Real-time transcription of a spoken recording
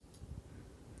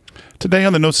Today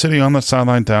on the No Sitting on the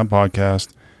Sideline Dad podcast,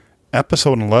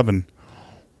 episode 11,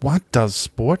 what does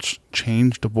sports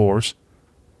change divorce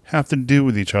have to do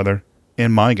with each other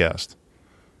and my guest?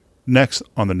 Next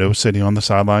on the No Sitting on the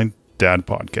Sideline Dad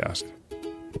podcast.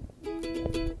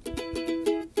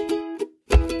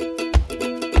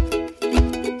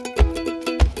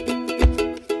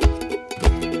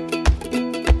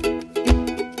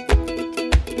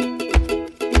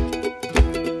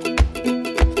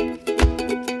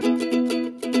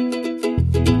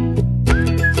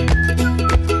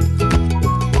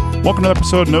 Welcome to the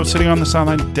episode of No Sitting on the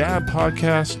Sideline Dad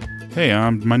podcast. Hey,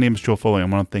 my name is Joe Foley. I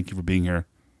want to thank you for being here.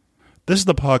 This is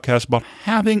the podcast about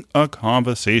having a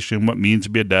conversation, what it means to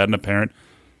be a dad and a parent,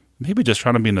 maybe just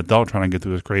trying to be an adult trying to get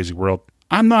through this crazy world.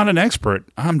 I'm not an expert.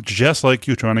 I'm just like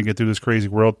you trying to get through this crazy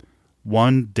world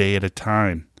one day at a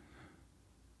time.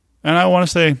 And I want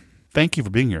to say thank you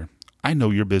for being here. I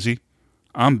know you're busy.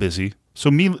 I'm busy. So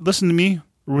listen to me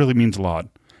really means a lot.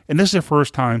 And this is your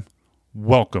first time.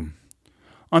 Welcome.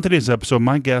 On today's episode,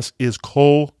 my guest is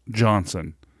Cole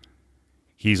Johnson.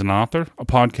 He's an author, a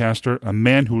podcaster, a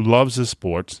man who loves his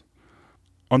sports.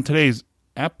 On today's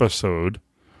episode,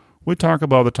 we talk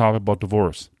about the topic about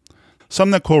divorce.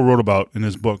 Something that Cole wrote about in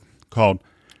his book called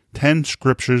 10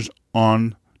 Scriptures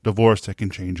on Divorce That Can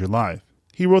Change Your Life.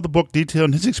 He wrote the book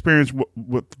detailing his experience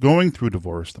with going through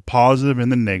divorce, the positive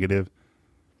and the negative.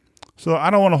 So I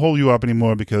don't want to hold you up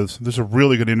anymore because this is a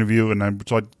really good interview and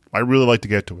I really like to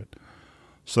get to it.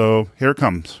 So here it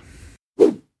comes.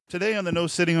 Today on the No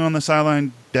Sitting on the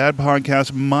Sideline Dad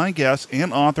podcast, my guest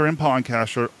and author and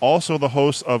podcaster, also the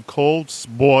host of Cole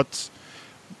Sports.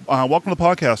 Welcome to the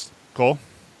podcast, Cole.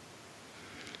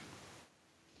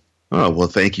 Oh, well,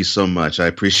 thank you so much. I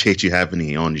appreciate you having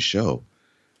me on the show.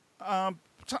 Kind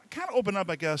of open up,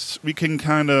 I guess. We can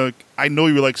I know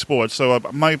you like sports, so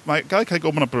my guy can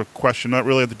open up a question, not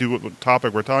really have to do with the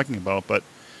topic we're talking about, but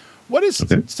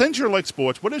since you're like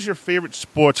sports, what is your favorite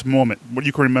sports moment? What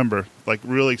you can remember, like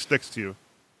really sticks to you?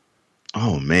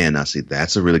 Oh, man. Now, see,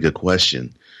 that's a really good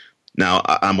question. Now,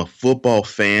 I'm a football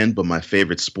fan, but my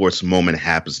favorite sports moment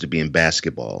happens to be in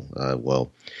basketball.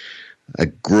 I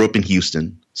grew up in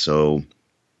Houston, and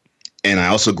I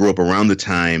also grew up around the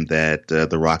time that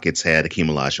the Rockets had Hakeem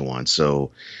Olajuwon.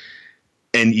 So,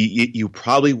 and you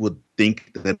probably would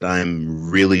think that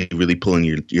I'm really, really pulling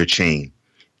your chain.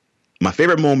 My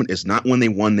favorite moment is not when they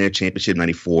won their championship in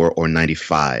 94 or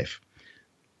 95.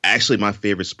 Actually, my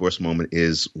favorite sports moment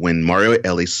is when Mario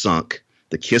Elie sunk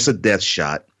the kiss of death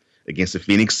shot against the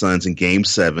Phoenix Suns in Game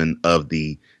 7 of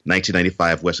the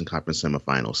 1995 Western Conference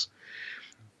semifinals.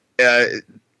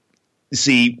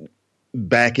 See,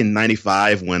 back in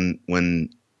 95 when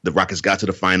the Rockets got to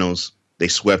the finals, they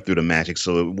swept through the Magic,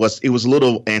 so it was a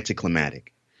little anticlimactic.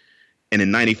 And in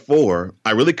 94,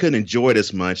 I really couldn't enjoy it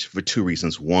as much for two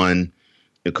reasons. One,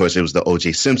 of course, it was the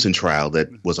O.J. Simpson trial that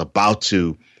was about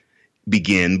to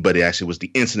begin, but it actually was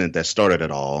the incident that started it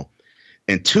all.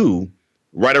 And two,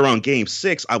 right around Game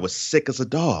 6, I was sick as a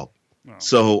dog. Oh.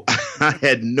 So I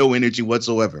had no energy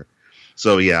whatsoever.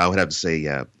 So, yeah, I would have to say,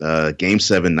 Game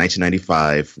 7,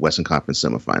 1995, Western Conference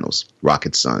semifinals,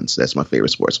 Rockets Suns. That's my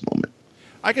favorite sports moment.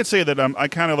 I could say that I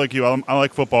kind of like you. I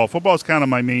like football. Football is kind of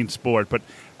my main sport, but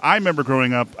I remember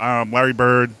growing up, Larry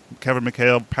Bird, Kevin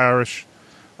McHale, Parrish,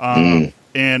 and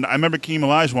I remember Hakeem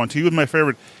Olajuwon too. He was my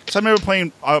favorite because I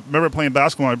remember playing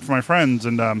basketball with my friends,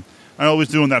 and I always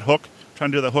doing that hook,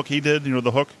 trying to do the hook he did. You know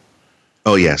the hook.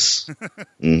 Oh yes,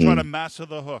 trying to master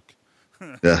the hook.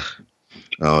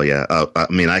 Oh yeah. I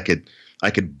mean, I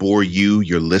could bore you,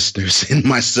 your listeners, and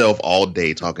myself all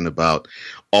day talking about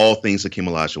all things Hakeem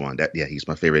Olajuwon. He's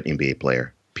my favorite NBA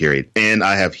player. Period. And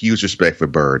I have huge respect for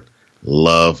Bird.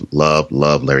 Love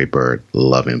Larry Bird.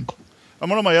 Love him.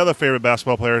 One of my other favorite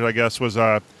basketball players, I guess, was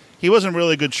he wasn't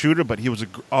really a good shooter, but he was a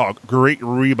great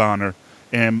rebounder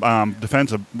and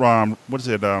defensive. What is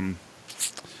it?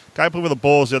 Guy played with the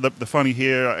Bulls. The funny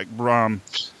hair.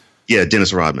 Yeah,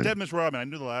 Dennis Rodman. Dennis Rodman. I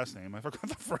knew the last name. I forgot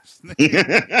the first name.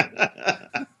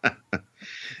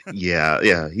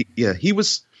 Yeah. He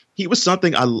was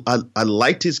something. I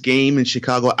liked his game in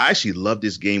Chicago. I actually loved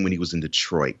his game when he was in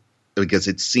Detroit because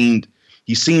he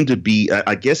seemed to be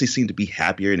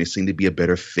happier and it seemed to be a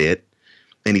better fit.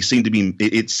 And it seemed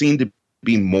to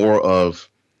be more of,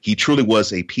 he truly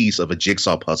was a piece of a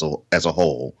jigsaw puzzle as a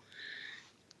whole.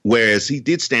 Whereas he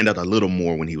did stand out a little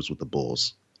more when he was with the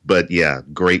Bulls. But yeah,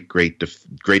 great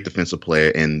defensive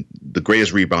player and the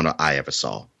greatest rebounder I ever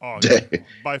saw. Oh, yeah.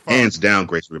 By far. Hands down,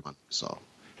 greatest rebounder I saw.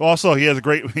 Also, he had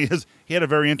a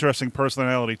very interesting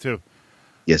personality too.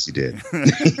 Yes, he did.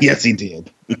 Yes, he did.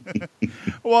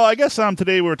 Well, I guess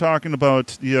today we're talking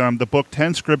about the book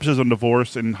 10 Scriptures on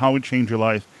Divorce and How It Changed Your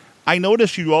Life. I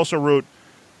noticed you also wrote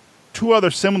two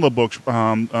other similar books,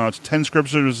 10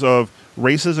 Scriptures of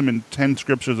Racism and 10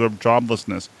 Scriptures of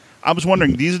Joblessness. I was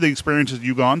wondering, these are the experiences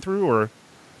you've gone through, or?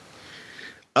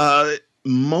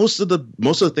 Most of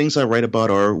the things I write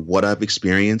about are what I've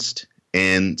experienced,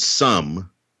 and some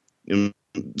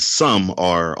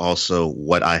are also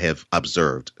what I have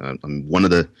observed. I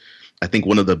think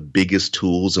one of the biggest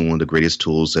tools and one of the greatest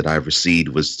tools that I've received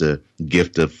was the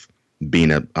gift of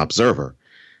being an observer.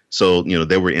 So,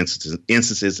 there were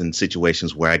instances and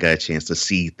situations where I got a chance to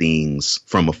see things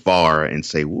from afar and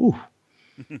say, "Woo,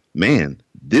 man,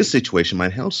 this situation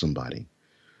might help somebody."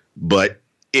 But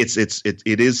it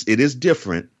is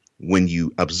different when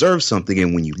you observe something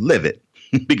and when you live it,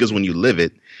 because when you live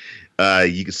it,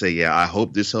 you can say, "Yeah, I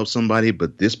hope this helps somebody,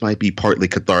 but this might be partly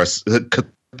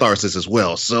catharsis as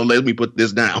well. So let me put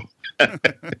this down."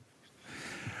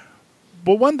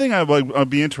 Well, one thing I'd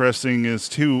be interesting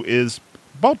is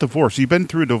about divorce. You've been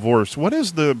through a divorce. What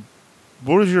is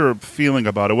your feeling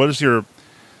about it? What is your,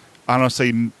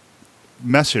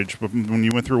 message when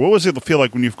you went through? What was it feel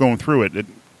like when you've gone through it? It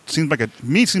seems like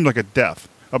a death,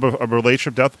 a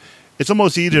relationship death. It's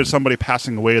almost easier somebody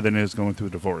passing away than it is going through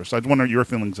a divorce. I wonder your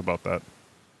feelings about that.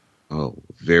 Oh,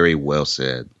 very well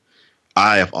said.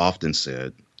 I have often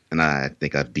said, and I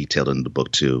think I've detailed it in the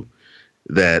book too,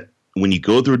 that when you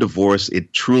go through a divorce,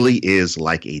 it truly is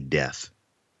like a death.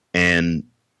 And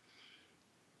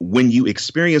when you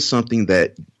experience something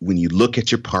that when you look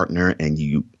at your partner and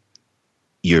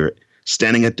you're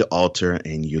standing at the altar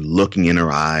and you're looking in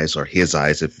her eyes or his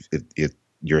eyes, if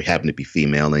you're happen to be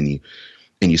female, and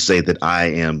you say that I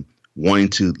am wanting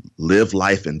to live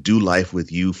life and do life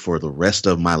with you for the rest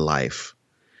of my life.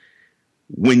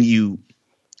 When you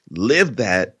live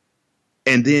that,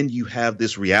 and then you have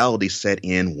this reality set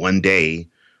in one day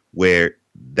where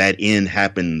that end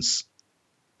happens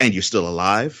and you're still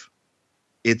alive,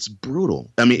 it's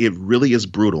brutal. I mean, it really is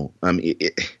brutal. I mean,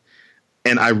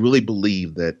 and I really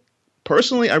believe that,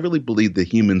 personally, I really believe that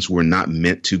humans were not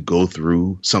meant to go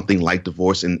through something like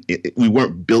divorce, and we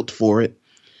weren't built for it.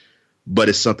 But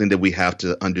it's something that we have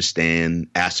to understand,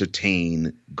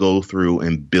 ascertain, go through,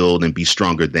 and build and be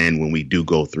stronger than when we do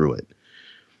go through it.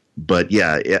 But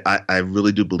yeah, I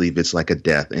really do believe it's like a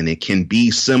death, and it can be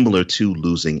similar to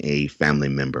losing a family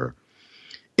member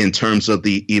in terms of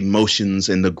the emotions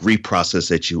and the grief process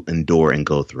that you endure and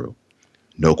go through.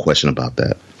 No question about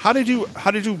that. How did you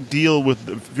deal with,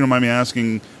 if you don't mind me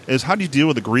asking, how do you deal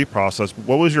with the grief process?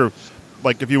 What was your,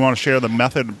 if you want to share the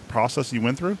method and process you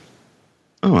went through?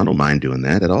 Oh, I don't mind doing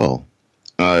that at all.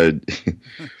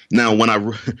 Now, when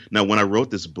I wrote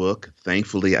this book,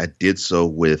 thankfully I did so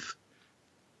with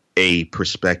a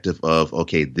perspective of,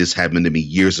 okay, this happened to me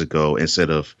years ago,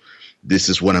 instead of this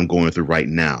is what I'm going through right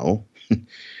now.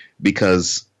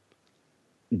 Because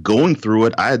going through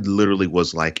it, I literally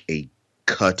was like a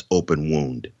cut open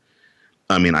wound.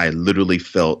 I mean, I literally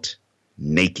felt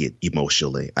naked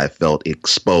emotionally. I felt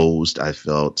exposed. I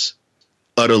felt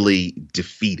utterly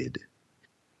defeated.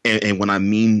 And what I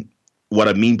mean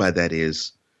by that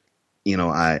is,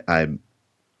 I'm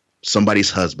somebody's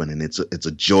husband, and it's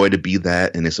a joy to be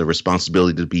that, and it's a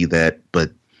responsibility to be that.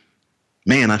 But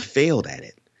man, I failed at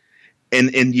it,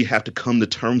 and you have to come to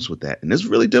terms with that, and it's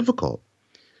really difficult.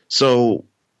 So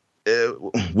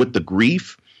with the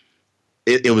grief,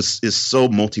 it's so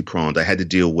multi-pronged. I had to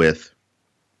deal with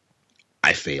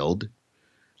I failed.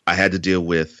 I had to deal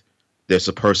with there's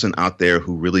a person out there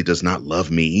who really does not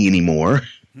love me anymore.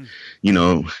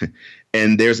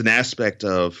 And there's an aspect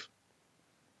of,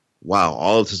 wow,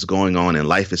 all this is going on and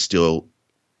life is still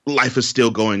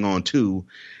going on too.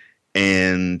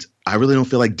 And I really don't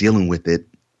feel like dealing with it,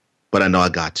 but I know I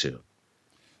got to.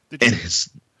 And it's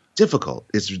difficult.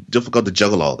 It's difficult to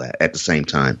juggle all that at the same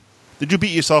time. Did you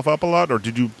beat yourself up a lot, or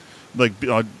did you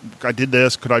I did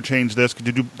this, could I change this?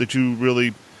 Did you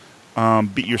really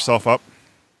beat yourself up?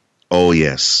 Oh,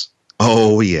 yes.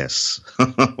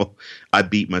 I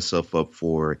beat myself up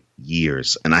for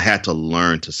years, and I had to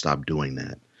learn to stop doing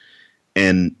that.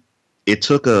 And it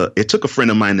took a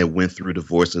friend of mine that went through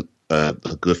divorce, a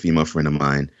good female friend of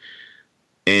mine.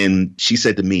 And she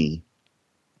said to me,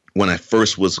 when I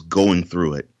first was going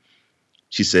through it,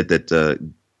 she said that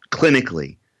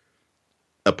clinically,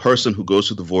 a person who goes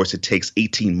through divorce, it takes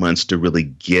 18 months to really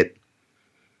get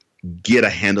a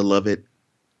handle of it.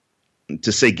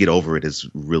 To say get over it is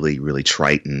really, really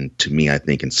trite, and to me, I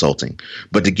think insulting.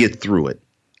 But to get through it,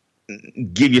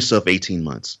 give yourself 18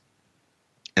 months.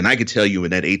 And I can tell you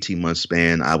in that 18-month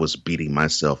span, I was beating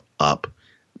myself up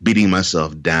beating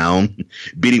myself down,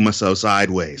 beating myself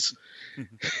sideways.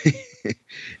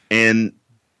 and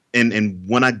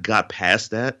when I got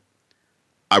past that,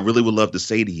 I really would love to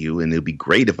say to you, and it'd be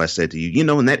great if I said to you, you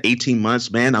know, in that 18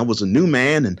 months, man, I was a new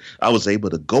man and I was able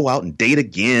to go out and date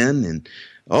again. And,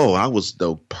 oh, I was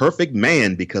the perfect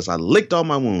man because I licked all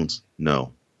my wounds.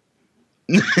 No.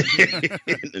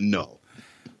 No.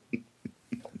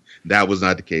 That was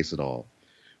not the case at all.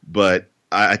 But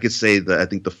I could say that I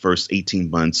think the first 18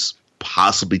 months,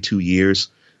 possibly 2 years,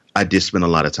 I did spend a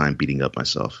lot of time beating up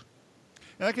myself.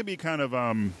 And that could be kind of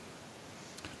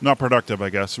not productive, I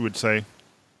guess you would say.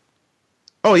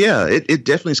 Oh, yeah, it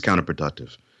definitely is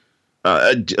counterproductive.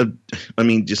 I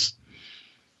mean, just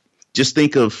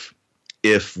think of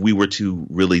if we were to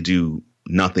really do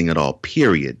nothing at all,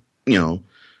 period. You know,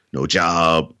 no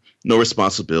job, no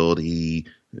responsibility,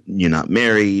 you're not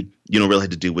married, you don't really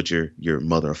have to do with your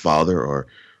mother or father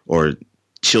or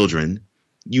children.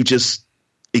 You just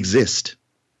exist.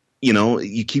 You know,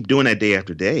 you keep doing that day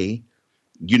after day.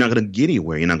 You're not going to get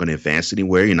anywhere. You're not going to advance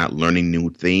anywhere. You're not learning new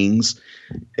things,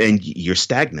 and you're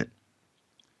stagnant.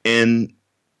 And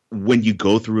when you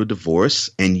go through a divorce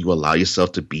and you allow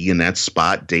yourself to be in that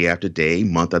spot day after day,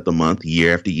 month after month,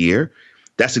 year after year,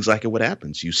 that's exactly what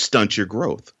happens. You stunt your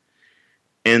growth.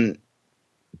 And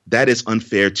that is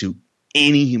unfair to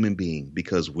any human being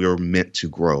because we're meant to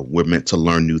grow. We're meant to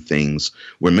learn new things.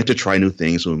 We're meant to try new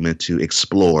things. We're meant to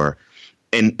explore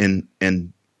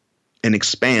and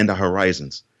expand our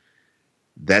horizons.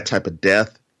 That type of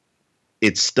death,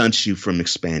 it stunts you from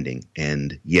expanding.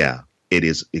 And yeah, it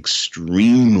is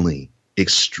extremely,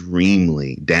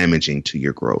 extremely damaging to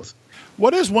your growth.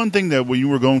 What is one thing that when you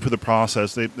were going through the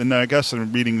process, and I guess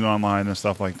I'm reading online and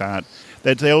stuff like that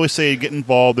they always say get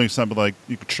involved in something like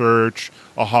church,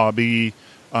 a hobby,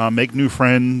 make new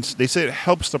friends. They say it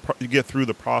helps to get through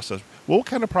the process. What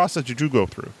kind of process did you go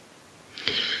through?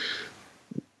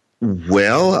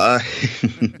 Well,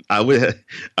 I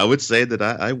would say that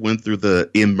I went through the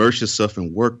immerse yourself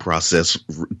in work process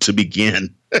to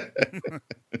begin.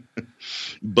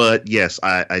 But yes,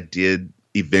 I did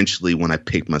eventually when I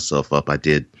picked myself up, I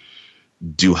did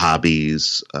do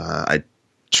hobbies. I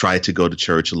tried to go to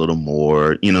church a little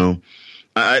more. You know,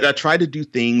 I tried to do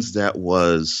things that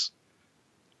was,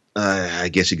 I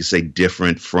guess you could say,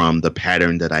 different from the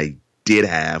pattern that I did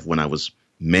have when I was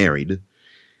married.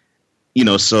 You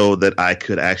know, so that I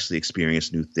could actually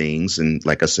experience new things. And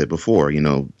like I said before, you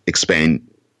know, expand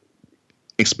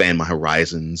my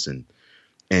horizons and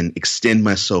extend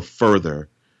myself further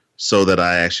so that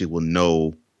I actually will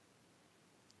know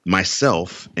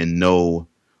myself and know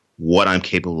what I'm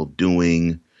capable of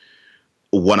doing,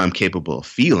 what I'm capable of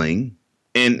feeling.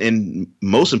 And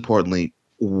most importantly,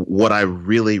 what I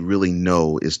really, really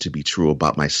know is to be true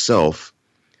about myself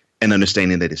and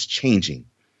understanding that it's changing.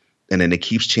 And then it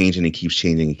keeps changing and keeps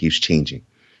changing and keeps changing.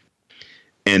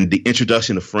 And the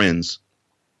introduction of friends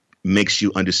makes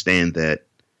you understand that,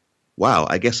 wow,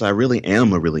 I guess I really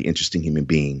am a really interesting human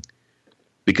being.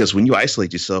 Because when you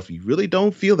isolate yourself, you really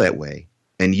don't feel that way.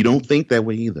 And you don't think that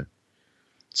way either.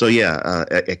 So, yeah,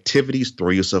 activities, throw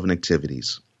yourself in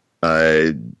activities.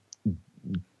 Go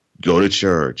to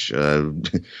church, go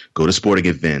to sporting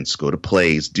events, go to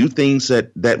plays, do things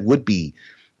that would be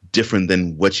different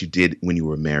than what you did when you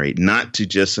were married, not to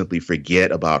just simply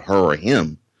forget about her or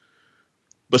him,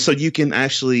 but so you can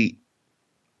actually,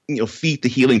 you know, feed the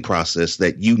healing process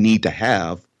that you need to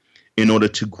have in order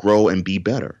to grow and be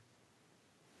better.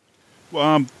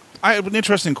 Well, I have an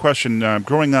interesting question.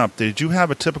 Growing up, did you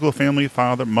have a typical family,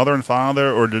 mother and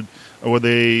father, or were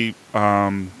they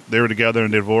were together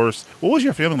and divorced? What was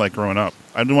your family like growing up?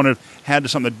 I wonder if it had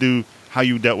something to do how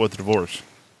you dealt with divorce.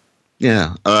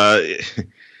 Yeah.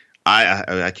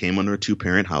 I came under a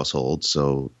 2-parent household,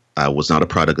 so I was not a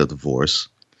product of divorce.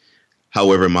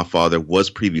 However, my father was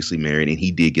previously married, and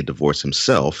he did get divorced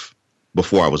himself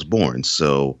before I was born.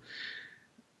 So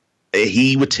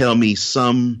he would tell me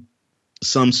some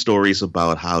stories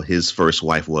about how his first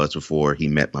wife was before he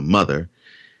met my mother.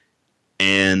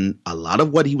 And a lot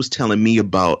of what he was telling me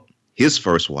about his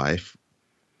first wife,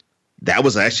 that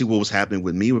was actually what was happening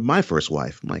with me with my first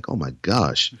wife. I'm like, oh my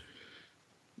gosh.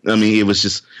 I mean, it was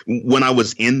just when I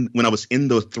was in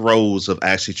the throes of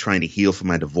actually trying to heal from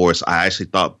my divorce, I actually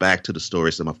thought back to the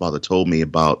stories that my father told me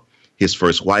about his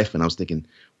first wife. And I was thinking,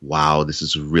 wow, this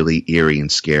is really eerie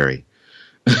and scary.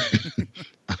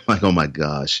 I'm like, oh my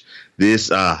gosh, this,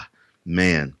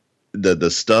 man, the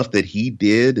stuff that he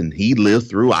did and he lived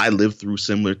through, I lived through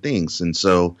similar things. And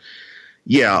so,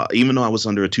 yeah, even though I was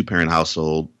under a 2-parent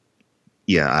household,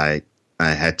 yeah, I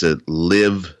had to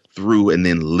live through and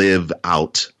then live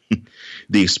out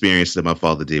the experience that my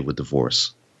father did with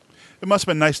divorce. it must have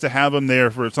been nice to have him there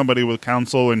for somebody with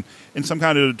counsel and some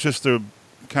kind of just to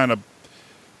kind of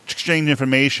exchange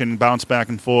information, bounce back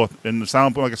and forth, and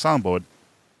sound like a soundboard.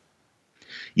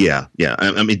 Yeah.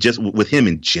 I mean, just with him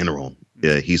in general,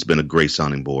 he's been a great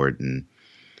sounding board, and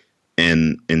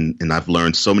I've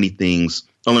learned so many things.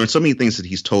 I learned so many things that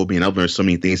he's told me, and I've learned so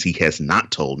many things he has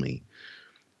not told me.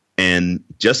 And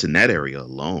just in that area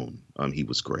alone, he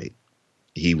was great.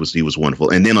 He was wonderful.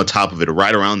 And then on top of it,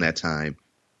 right around that time,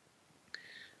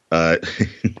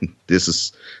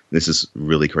 this is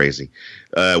really crazy.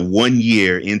 1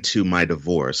 year into my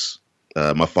divorce,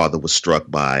 my father was struck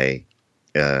by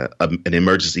an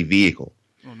emergency vehicle.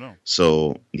 Oh no!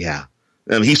 So yeah,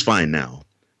 he's fine now,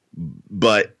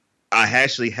 but I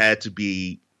actually had to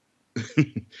be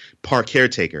park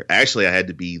caretaker. Actually, I had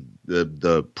to be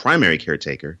the primary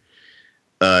caretaker,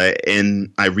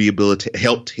 and I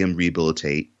helped him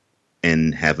rehabilitate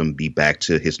and have him be back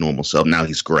to his normal self. Now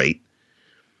he's great.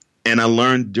 And I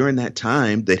learned during that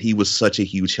time that he was such a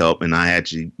huge help, and I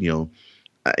actually,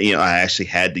 I actually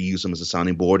had to use him as a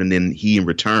sounding board, and then he, in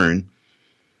return,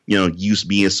 used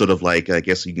me as sort of like, I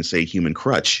guess you can say, human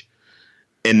crutch,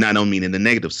 and I don't mean in the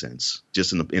negative sense,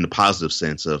 just in the positive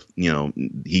sense of,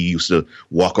 he used to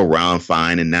walk around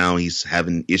fine, and now he's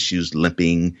having issues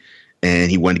limping,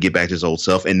 and he wanted to get back to his old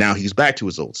self, and now he's back to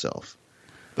his old self.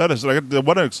 That is like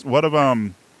what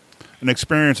an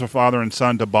experience for father and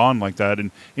son to bond like that,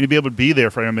 and to be able to be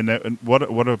there for him, and what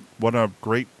a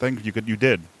great thing you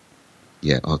did.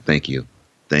 Yeah. Oh, thank you.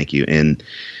 And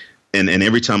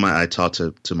every time I talk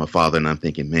to my father, and I'm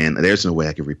thinking, man, there's no way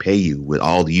I can repay you with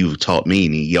all you've taught me.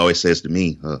 And he always says to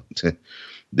me,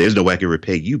 there's no way I can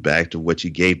repay you back to what you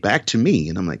gave back to me.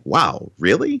 And I'm like, wow,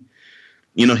 really?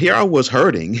 Here I was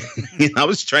hurting. I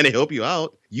was trying to help you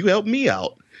out. You helped me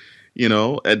out,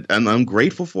 and I'm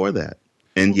grateful for that.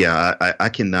 And yeah, I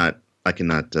cannot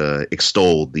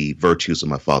extol the virtues of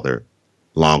my father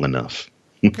long enough.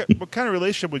 What kind of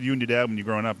relationship with you and your dad when you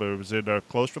were growing up? Was it a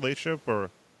close relationship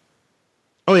or?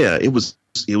 Oh yeah, it was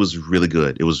really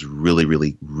good. It was really,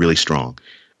 really, really strong.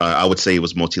 I would say it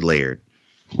was multi-layered.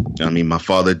 I mean, my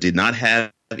father did not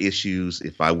have issues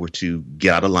if I were to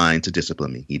get out of line to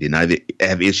discipline me. He did not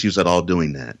have issues at all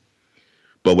doing that.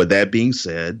 But with that being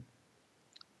said,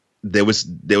 there was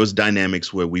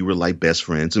dynamics where we were like best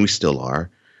friends, and we still are.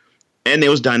 And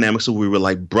there was dynamics where we were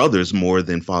like brothers more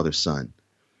than father-son.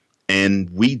 And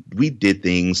we did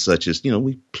things such as,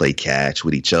 we played catch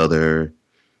with each other,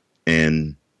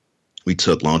 and we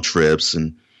took long trips,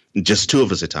 and just two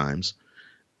of us at times.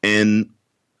 And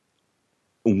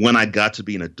when I got to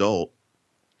be an adult,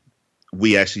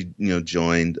 we actually,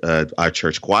 joined our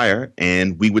church choir,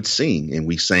 and we would sing, and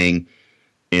we sang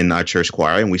in our church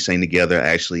choir, and we sang together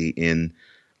actually in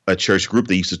a church group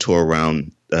that used to tour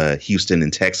around Houston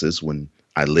and Texas when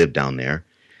I lived down there.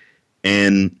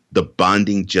 And the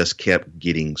bonding just kept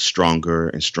getting stronger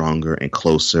and stronger and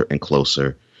closer and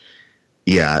closer.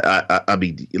 Yeah, I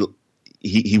mean,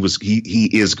 he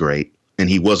is great, and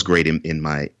he was great in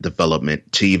my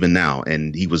development to even now.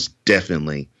 And he was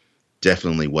definitely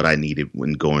what I needed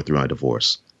when going through my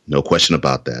divorce. No question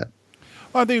about that.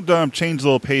 Well, I think change a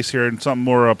little pace here and something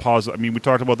more positive. I mean, we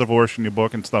talked about divorce in your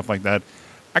book and stuff like that.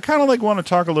 I kind of want to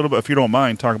talk a little bit, if you don't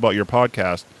mind, talk about your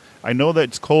podcast. I know that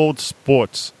it's called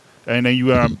Sports, and are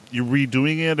you're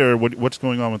redoing it, or what's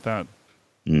going on with that?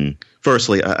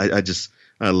 Firstly,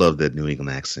 I love that New England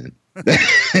accent.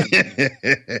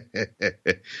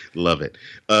 Love it.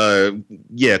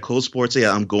 Yeah, Cold Sports.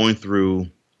 Yeah, I'm going through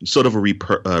sort of a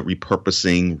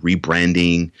repurposing,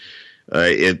 rebranding.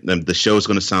 The show is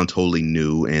going to sound totally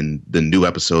new, and the new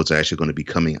episodes are actually going to be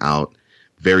coming out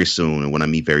very soon. And when I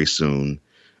mean very soon,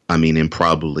 I mean in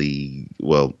probably,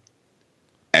 well,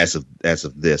 as of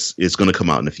this, it's going to come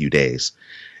out in a few days.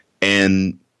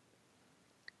 And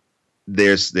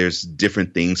there's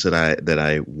different things that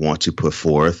I want to put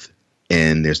forth,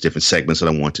 and there's different segments that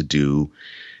I want to do,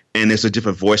 and there's a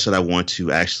different voice that I want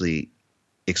to actually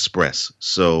express.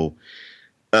 So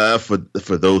for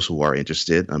those who are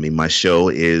interested, I mean, my show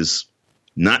is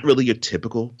not really your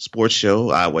typical sports show.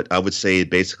 I would say it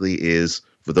basically is,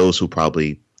 for those who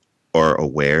probably are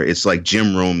aware, it's like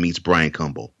Jim Rome meets Brian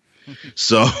Campbell.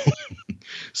 So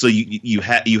you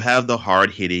have the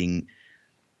hard hitting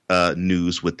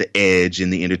news with the edge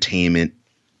and the entertainment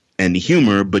and the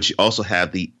humor, but you also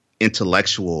have the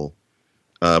intellectual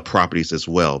properties as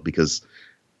well, because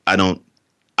I don't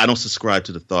subscribe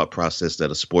to the thought process that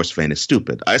a sports fan is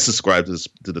stupid. I subscribe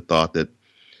to the thought that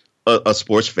a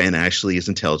sports fan actually is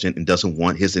intelligent and doesn't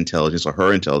want his intelligence or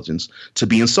her intelligence to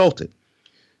be insulted.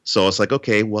 So it's like,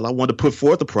 okay, well, I want to put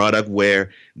forth a product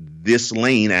where this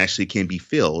lane actually can be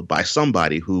filled by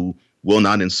somebody who will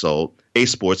not insult a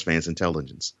sports fan's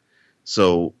intelligence.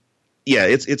 So, yeah,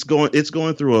 it's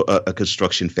going through a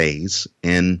construction phase,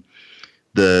 and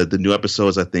the new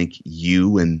episodes, I think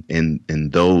you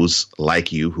and those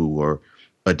like you who are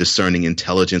a discerning,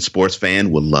 intelligent sports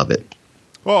fan will love it.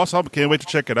 Well, also, I can't wait to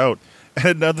check it out. And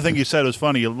another thing you said was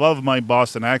funny. You love my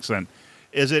Boston accent.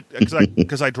 Is it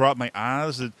because I drop my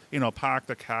R's? Park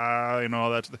the car,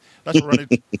 that's running.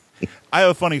 I have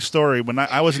a funny story. When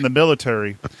I was in the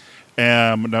military,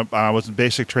 and I was in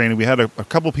basic training, we had a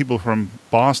couple people from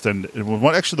Boston.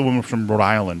 Actually, the woman from Rhode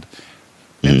Island.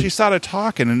 And she started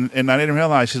talking, and I didn't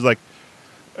realize. She's like,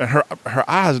 her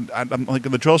eyes, I'm like,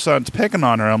 the drill sergeant's picking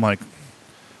on her. I'm like,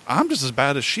 I'm just as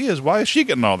bad as she is. Why is she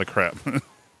getting all the crap?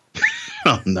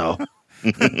 Oh, no.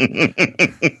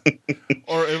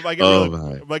 Or if I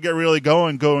get really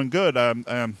going good,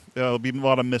 there'll be a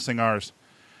lot of missing R's.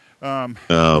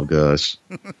 Oh gosh,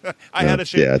 I had to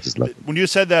share. Yeah, I just love it. When you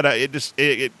said that, I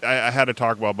had to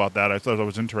talk about that. I thought it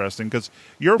was interesting because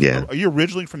are you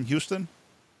originally from Houston?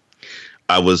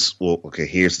 I was okay.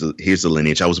 Here's the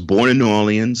lineage. I was born in New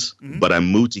Orleans, but I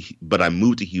moved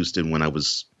to Houston when I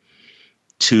was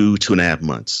 2.5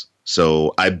 months.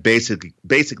 So I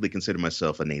basically consider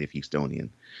myself a native Houstonian.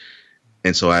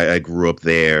 And so I grew up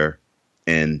there,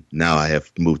 and now I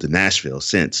have moved to Nashville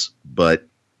since. But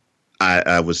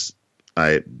I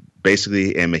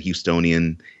basically am a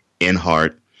Houstonian in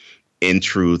heart, in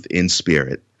truth, in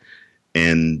spirit.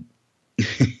 And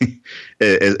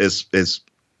as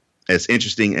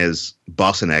interesting as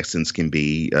Boston accents can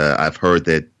be, I've heard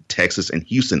that Texas and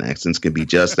Houston accents can be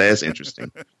just as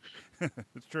interesting.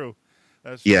 It's true.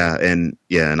 And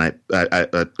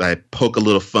I poke a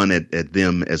little fun at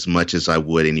them as much as I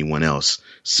would anyone else.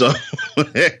 So,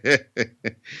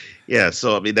 yeah.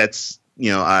 So I mean, that's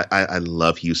I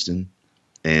love Houston,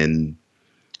 and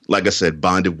like I said,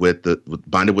 bonded with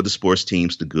the sports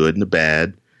teams, the good and the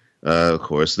bad. Of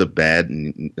course, the bad,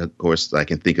 and of course, I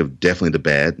can think of definitely the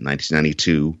bad.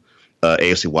 1992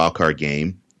 AFC wildcard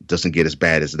game doesn't get as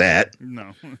bad as that.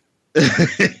 No.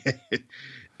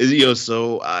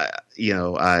 So I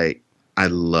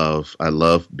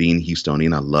love being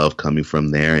Houstonian. I love coming from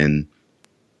there, and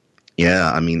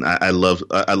yeah, I mean, I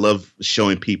love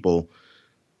showing people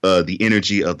the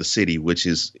energy of the city, which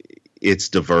is it's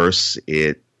diverse,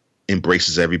 it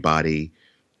embraces everybody,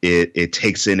 it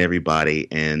takes in everybody,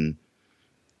 and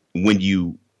when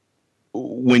you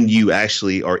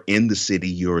actually are in the city,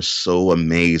 you're so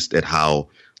amazed at how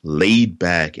laid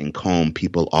back and calm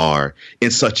people are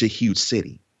in such a huge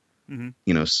city.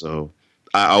 Mm-hmm. So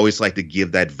I always like to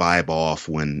give that vibe off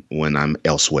when I'm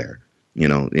elsewhere.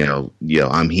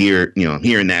 I'm here, I'm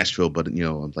here in Nashville, but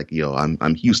I'm like,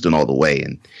 I'm Houston all the way,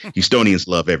 and Houstonians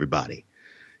love everybody.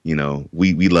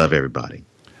 We love everybody.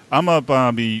 I'm up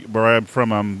where I'm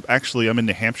from. I'm in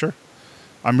New Hampshire.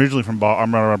 I'm originally from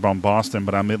I'm right around Boston,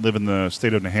 but I live in the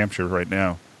state of New Hampshire right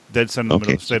now. Dead center in the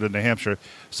middle of the state of New Hampshire.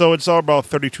 So it's all about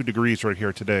 32 degrees right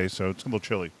here today, so it's a little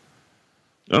chilly.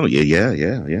 Oh,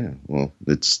 yeah. Well,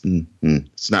 it's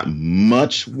not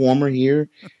much warmer here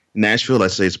in Nashville.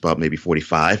 I'd say it's about maybe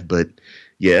 45, but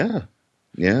yeah.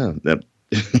 That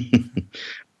it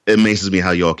amazes me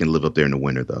how y'all can live up there in the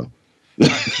winter, though.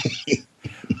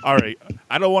 All right.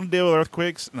 I don't want to deal with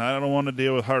earthquakes, and I don't want to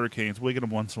deal with hurricanes. We get them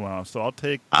once in a while, so I'll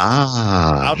take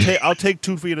I'll take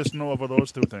 2 feet of snow over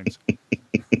those two things.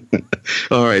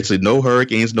 All right, so no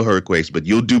hurricanes, no earthquakes, but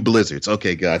you'll do blizzards.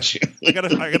 Okay, gotcha. I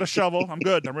got a shovel. I'm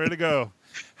good. I'm ready to go.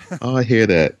 Oh, I hear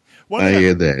that.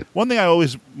 Hear that. One thing I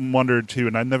always wondered too,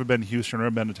 and I've never been to Houston or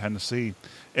been to Tennessee,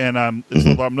 and it's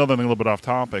another thing a little bit off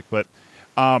topic, but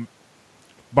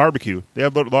barbecue. They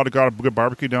have a lot of good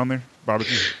barbecue down there.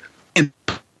 Barbecue. And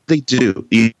they do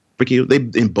barbecue.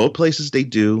 They in both places they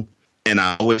do. And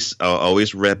I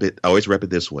always rep it. I always rep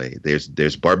it this way.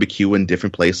 There's barbecue in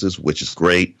different places, which is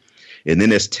great, and then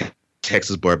there's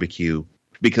Texas barbecue,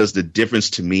 because the difference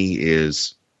to me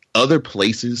is other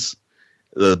places,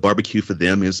 the barbecue for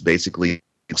them is basically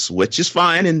which is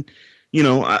fine, and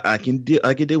I can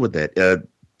deal with that.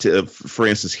 For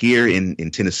instance, here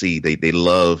in Tennessee, they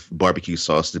love barbecue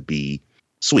sauce to be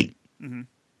sweet. Mm-hmm.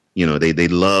 They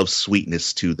love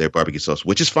sweetness to their barbecue sauce,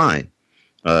 which is fine.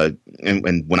 And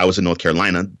when I was in North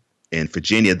Carolina and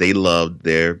Virginia, they loved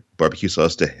their barbecue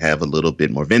sauce to have a little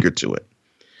bit more vinegar to it.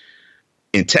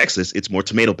 In Texas, it's more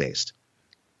tomato based,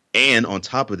 and on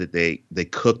top of it, they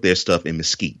cook their stuff in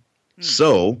mesquite.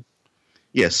 So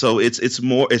it's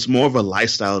more of a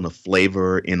lifestyle and a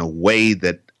flavor in a way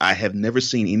that I have never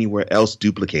seen anywhere else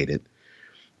duplicated.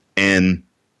 And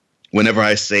whenever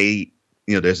I say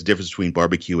there's a difference between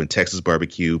barbecue and Texas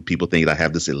barbecue, people think I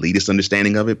have this elitist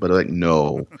understanding of it, but like,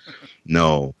 no.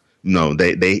 No,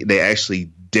 they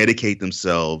actually dedicate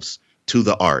themselves to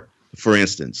the art. For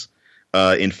instance,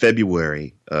 in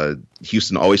February,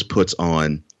 Houston always puts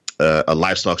on a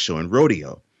livestock show and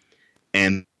rodeo.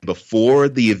 And before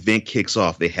the event kicks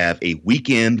off, they have a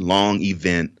weekend-long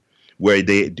event where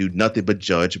they do nothing but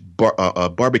judge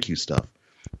barbecue stuff.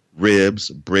 Ribs,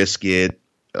 brisket,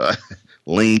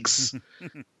 links,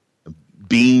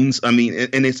 beans. I mean,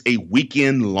 and it's a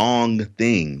weekend-long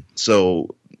thing.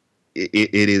 So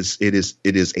it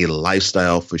is a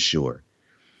lifestyle for sure.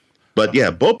 But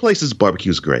yeah, both places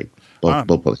barbecue is great.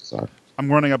 Both places are.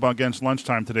 I'm running up against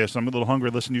lunchtime today, so I'm a little hungry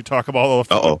listening to you talk about all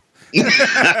of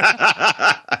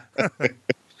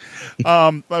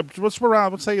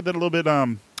let's say that a little bit,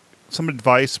 some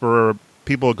advice for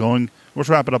people going. Let's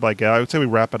wrap it up, I guess. I would say we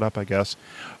wrap it up, I guess.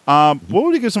 What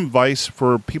would you give some advice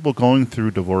for people going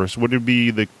through divorce? Would it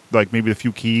be maybe a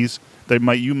few keys that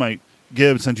you might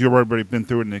give since you've already been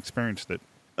through it and experienced it?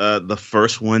 The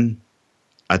first one,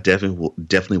 I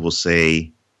definitely will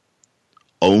say,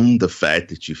 own the fact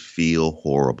that you feel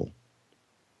horrible.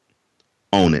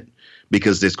 Own it,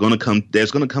 because there's going to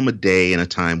come a day and a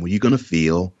time where you're going to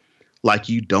feel like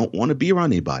you don't want to be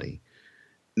around anybody.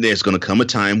 There's going to come a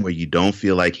time where you don't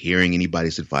feel like hearing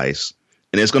anybody's advice,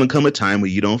 and there's going to come a time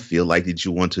where you don't feel like that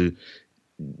you want to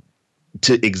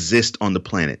exist on the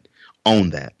planet. Own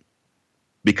that,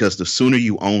 because the sooner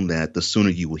you own that, the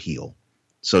sooner you will heal.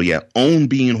 So yeah, own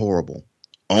being horrible,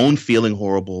 own feeling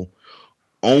horrible,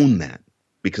 own that.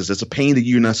 Because it's a pain that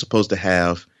you're not supposed to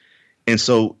have. And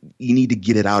so you need to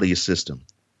get it out of your system,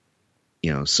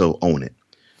 so own it.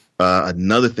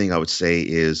 Another thing I would say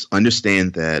is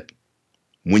understand that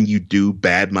when you do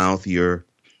badmouth your,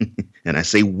 and I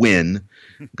say when,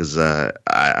 because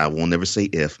I will never say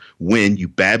if, when you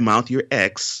badmouth your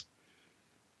ex,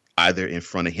 either in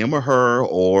front of him or her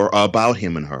or about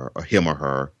him and her or him or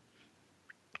her,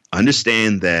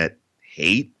 understand that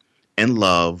hate and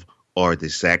love are the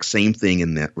exact same thing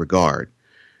in that regard,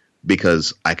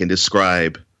 because I can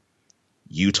describe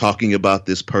you talking about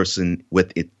this person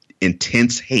with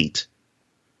intense hate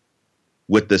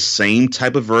with the same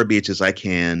type of verbiage as I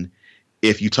can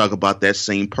if you talk about that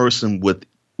same person with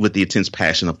the intense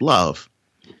passion of love.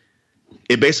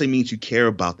 It basically means you care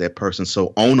about that person.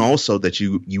 So own also that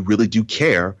you really do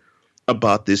care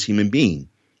about this human being.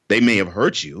 They may have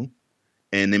hurt you,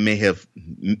 and they may have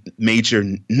made your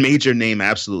name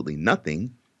absolutely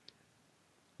nothing,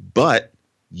 but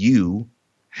you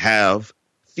have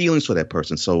feelings for that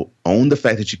person. So own the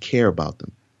fact that you care about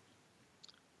them.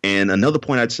 And another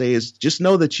point I'd say is just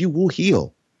know that you will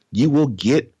heal. You will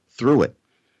get through it.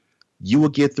 You will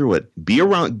get through it.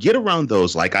 Get around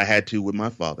those, like I had to with my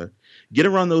father. Get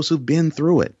around those who've been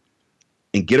through it,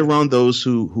 and get around those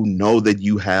who know that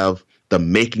you have the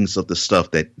makings of the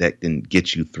stuff that can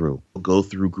get you through. Go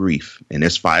through grief, and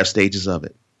there's 5 stages of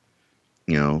it.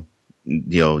 You'll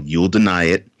deny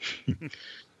it.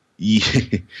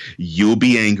 You'll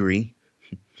be angry.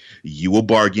 You will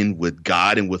bargain with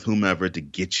God and with whomever to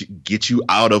get you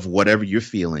out of whatever you're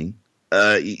feeling.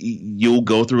 You'll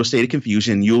go through a state of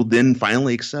confusion. You'll then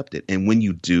finally accept it. And when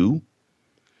you do,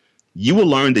 you will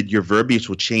learn that your verbiage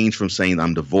will change from saying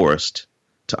I'm divorced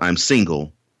to I'm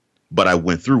single, but I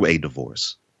went through a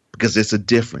divorce, because there's a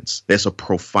difference. There's a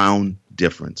profound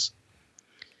difference.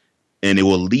 And it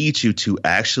will lead you to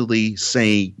actually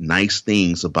say nice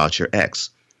things about your ex.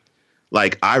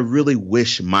 Like, I really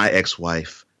wish my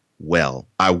ex-wife well.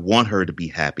 I want her to be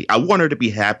happy. I want her to be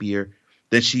happier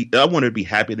than she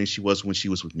was when she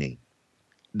was with me.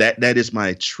 That is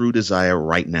my true desire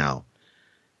right now.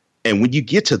 And when you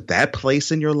get to that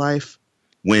place in your life,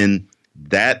 when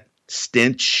that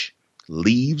stench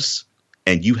leaves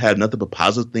and you have nothing but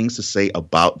positive things to say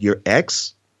about your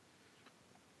ex,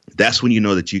 that's when you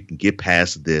know that you can get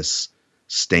past this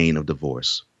stain of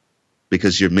divorce,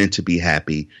 because you're meant to be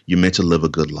happy. You're meant to live a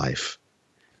good life,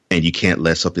 and you can't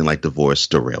let something like divorce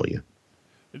derail you.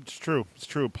 It's true. It's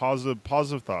true. Positive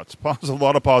thoughts. A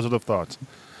lot of positive thoughts.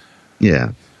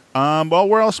 Yeah. Well,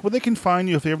 where they can find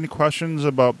you if they have any questions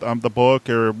about the book,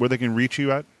 or where they can reach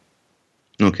you at?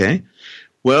 Okay.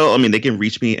 Well, they can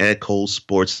reach me at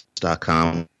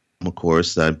colesports.com. Of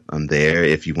course, I'm there.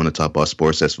 If you want to talk about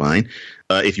sports, that's fine.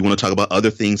 If you want to talk about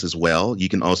other things as well, you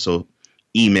can also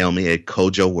email me at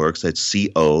kojoworks, that's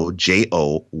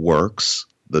COJO works,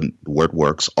 the word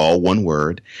works, all one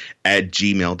word, at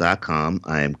gmail.com.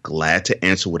 I am glad to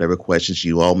answer whatever questions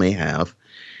you all may have.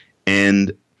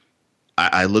 And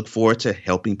I look forward to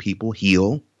helping people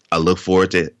heal. I look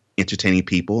forward to entertaining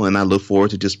people, and I look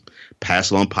forward to just pass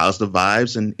along positive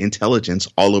vibes and intelligence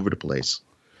all over the place.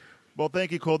 Well,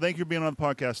 thank you, Cole. Thank you for being on the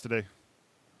podcast today.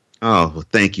 Oh, well,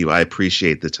 thank you. I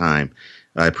appreciate the time.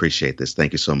 I appreciate this.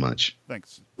 Thank you so much.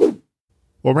 Thanks.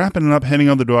 Well, wrapping it up, heading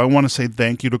out the door, I want to say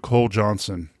thank you to Cole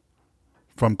Johnson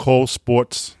from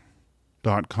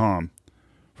ColeSports.com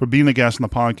for being a guest on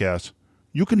the podcast.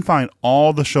 You can find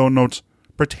all the show notes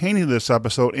pertaining to this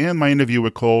episode and my interview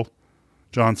with Cole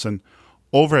Johnson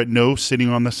over at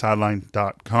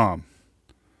NoSittingOnTheSideline.com.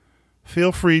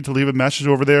 Feel free to leave a message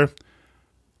over there.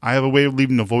 I have a way of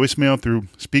leaving a voicemail through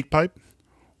SpeakPipe,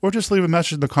 or just leave a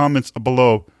message in the comments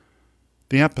below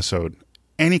the episode.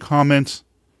 Any comments,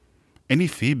 any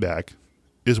feedback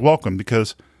is welcome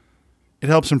because it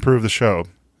helps improve the show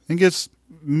and gives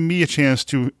me a chance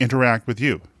to interact with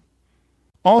you.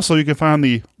 Also, you can find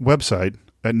the website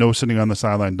at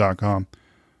NoSittingOnTheSideline.com.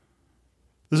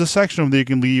 There's a section where you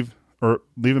can leave a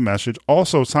message.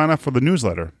 Also, sign up for the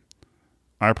newsletter.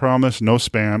 I promise, no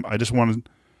spam. I just wanted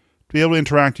to be able to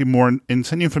interact with you more and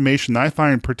send you information that I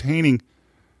find pertaining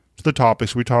to the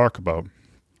topics we talk about.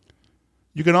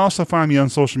 You can also find me on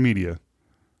social media.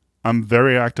 I'm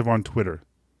very active on Twitter.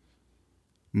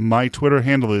 My Twitter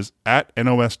handle is at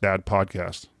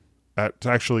NOSDadPodcast. It's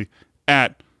actually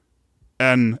at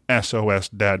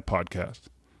NSOSDadPodcast.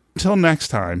 Until next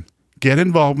time, get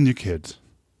involved with your kids.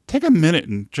 Take a minute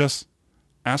and just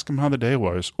ask them how the day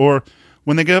was. Or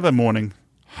when they get up that morning,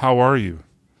 how are you?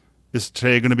 Is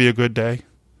today going to be a good day?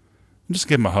 And just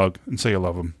give them a hug and say you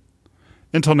love them.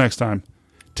 Until next time,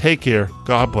 take care.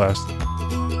 God bless.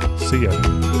 See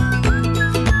ya.